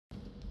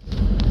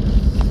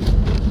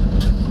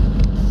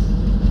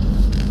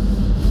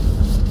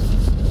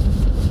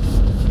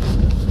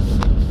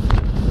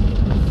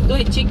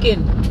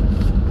chicken.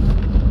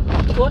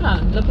 Wala,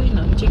 labay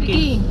na,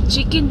 chicken.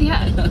 Chicken dia.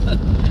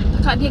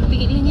 Taka dia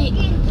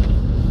tinggi-tinggi.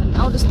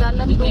 Tanaw dos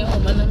dalan Dito do. yung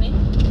umano ni?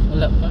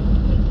 Wala pa.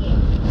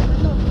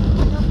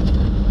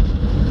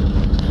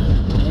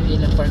 Maybe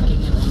na parking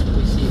yan ang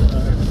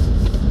PCR.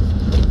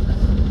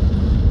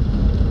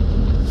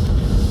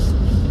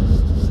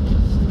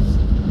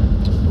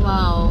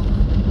 Wow.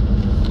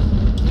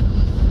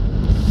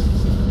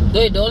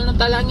 Doy, dool na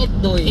talangit,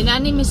 doy.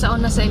 Inani mi sa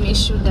una sa imi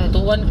syudad.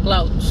 Tuwan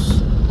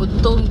clouds.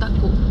 Untong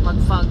tako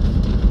magfag.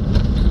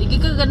 Di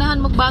ka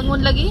ganahan magbangon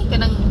lagi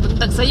kanang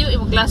buntag sayo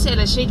imong klase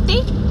alas 7.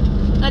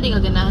 Di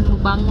ka ganahan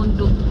magbangon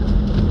do.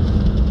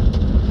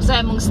 Sa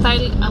among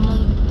style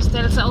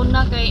sa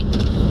una kay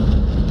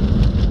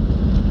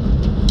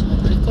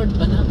Record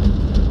pa na.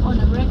 oh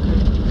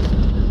nag-record.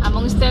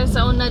 Among style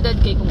sa una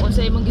dad kay kung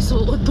unsay imong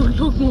gisuot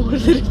tulog mo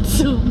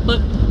diretso.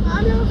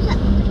 Ano sa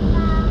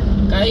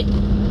Kay?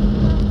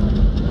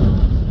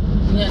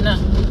 Nga na.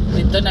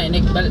 Dito na,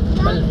 inigbal.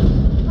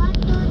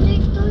 bato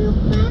dito yung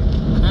pa?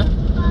 Ha?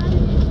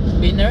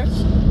 Winners?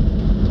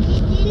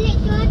 Dili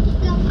ko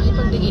Ay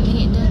pag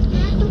diginihi dad.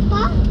 ito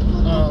pa?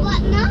 Baba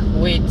na?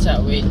 Wait.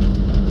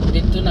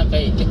 Dito na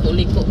kay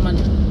liko-liko man.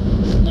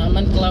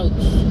 Naman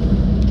clouds.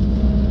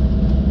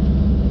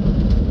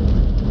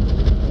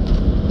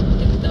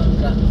 Take down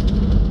ra.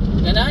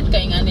 Ganahan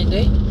kay nga ni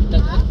doy.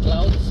 Dagat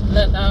clouds.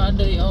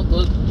 Doy, oh,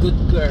 good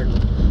girl.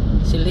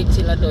 Silik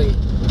sila doy.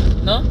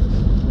 No?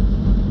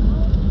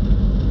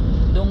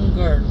 Dong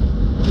girl.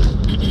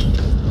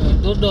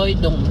 Dodoy,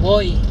 dong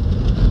boy.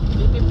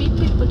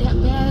 Pipi po dia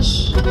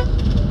besh.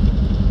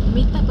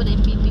 Mita po dia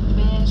pipi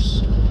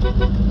besh.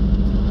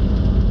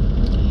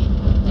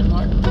 One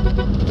more.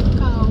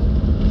 Ikaw.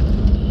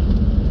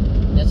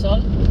 That's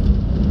all?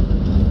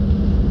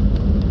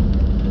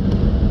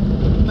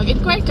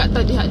 Mag-inquire ka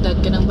ta diha dad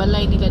kanang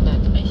balay ni dad.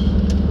 Ay.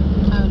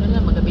 Wala na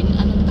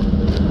magabinaan ta.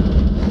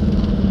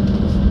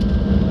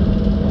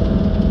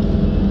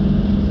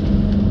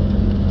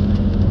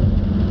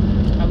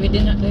 Hawi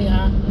din na doy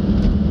ha.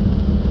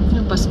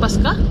 Paspas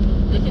ka?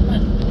 Hindi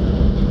man.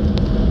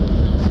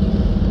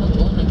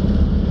 Mag-unag.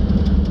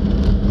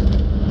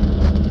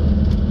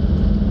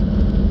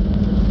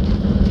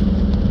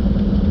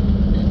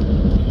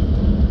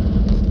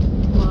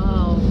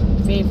 Wow,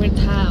 favorite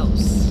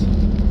house.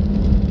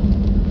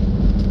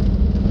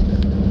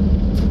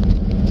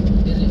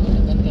 Dili mo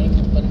na kayo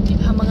magpantin.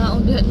 Ha mga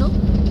udah no?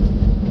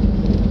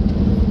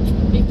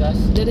 Because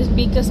That is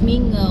because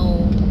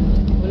mingaw.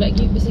 Wala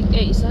gyud bisig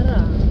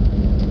isara.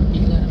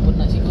 ila na po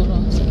na siguro.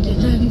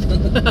 Sakitan.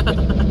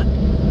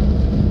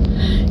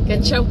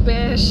 Kachaw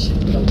besh.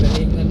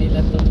 Pagaling na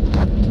nila to.